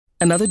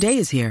Another day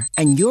is here,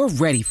 and you're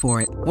ready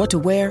for it. What to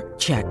wear?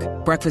 Check.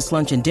 Breakfast,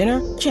 lunch, and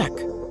dinner? Check.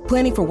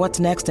 Planning for what's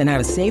next and how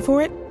to save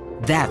for it?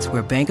 That's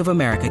where Bank of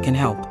America can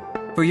help.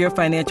 For your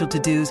financial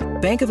to-dos,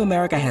 Bank of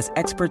America has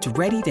experts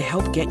ready to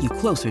help get you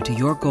closer to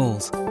your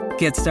goals.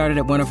 Get started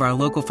at one of our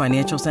local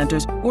financial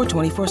centers or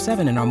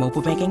 24/7 in our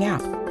mobile banking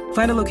app.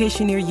 Find a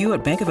location near you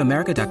at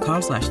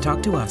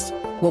bankofamerica.com/talktous.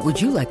 What would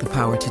you like the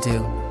power to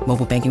do?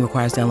 Mobile banking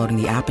requires downloading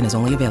the app and is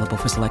only available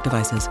for select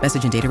devices.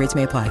 Message and data rates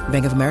may apply.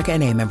 Bank of America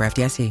N.A., member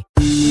FDIC.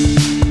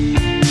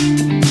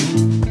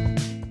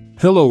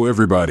 Hello,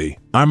 everybody.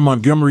 I'm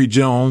Montgomery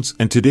Jones,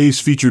 and today's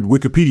featured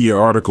Wikipedia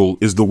article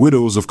is The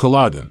Widows of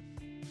Culloden.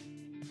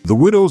 The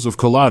Widows of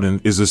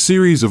Culloden is a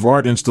series of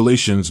art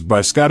installations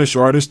by Scottish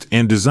artist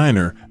and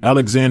designer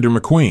Alexander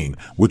McQueen,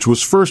 which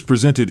was first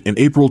presented in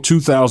April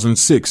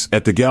 2006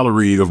 at the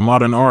Gallery of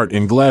Modern Art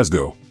in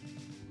Glasgow.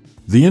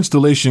 The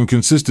installation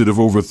consisted of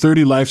over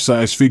 30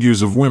 life-size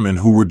figures of women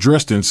who were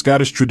dressed in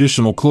Scottish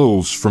traditional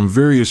clothes from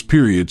various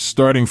periods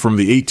starting from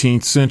the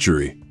 18th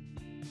century.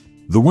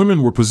 The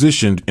women were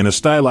positioned in a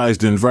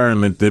stylized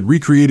environment that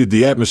recreated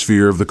the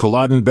atmosphere of the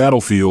Culloden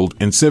battlefield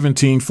in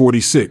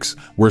 1746,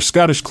 where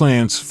Scottish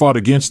clans fought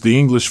against the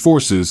English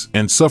forces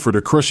and suffered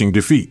a crushing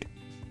defeat.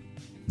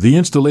 The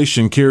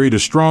installation carried a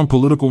strong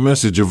political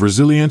message of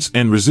resilience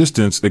and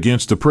resistance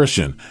against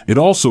oppression. It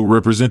also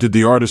represented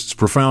the artist's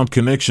profound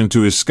connection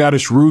to his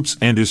Scottish roots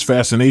and his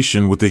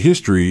fascination with the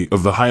history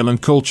of the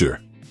Highland culture.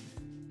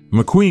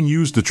 McQueen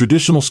used the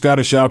traditional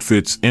Scottish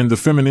outfits and the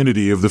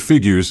femininity of the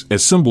figures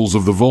as symbols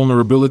of the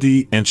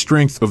vulnerability and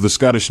strength of the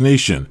Scottish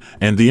nation,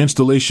 and the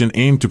installation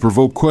aimed to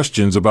provoke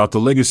questions about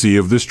the legacy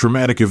of this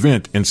traumatic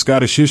event in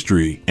Scottish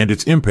history and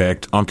its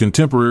impact on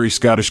contemporary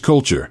Scottish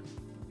culture.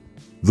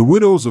 The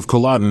Widows of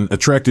Culloden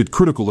attracted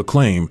critical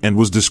acclaim and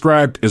was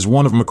described as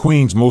one of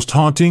McQueen's most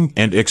haunting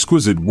and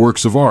exquisite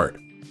works of art.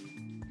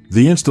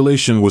 The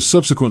installation was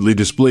subsequently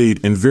displayed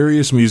in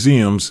various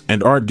museums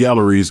and art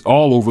galleries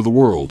all over the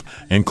world,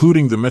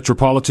 including the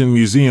Metropolitan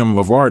Museum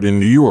of Art in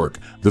New York,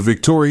 the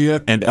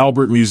Victoria and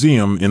Albert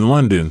Museum in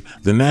London,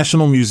 the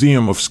National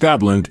Museum of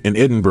Scotland in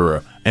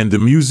Edinburgh, and the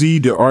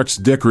Musée des Arts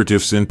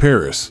Décoratifs in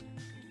Paris.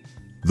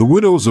 The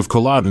Widows of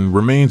Culloden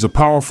remains a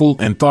powerful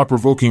and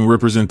thought-provoking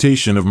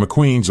representation of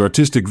McQueen's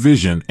artistic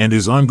vision and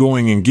his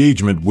ongoing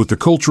engagement with the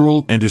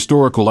cultural and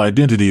historical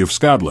identity of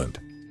Scotland.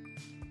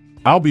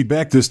 I'll be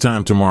back this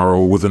time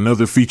tomorrow with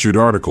another featured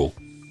article.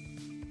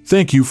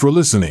 Thank you for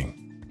listening.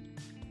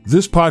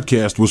 This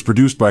podcast was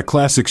produced by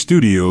Classic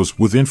Studios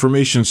with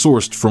information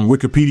sourced from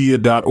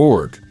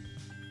wikipedia.org.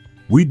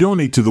 We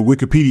donate to the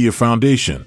Wikipedia Foundation.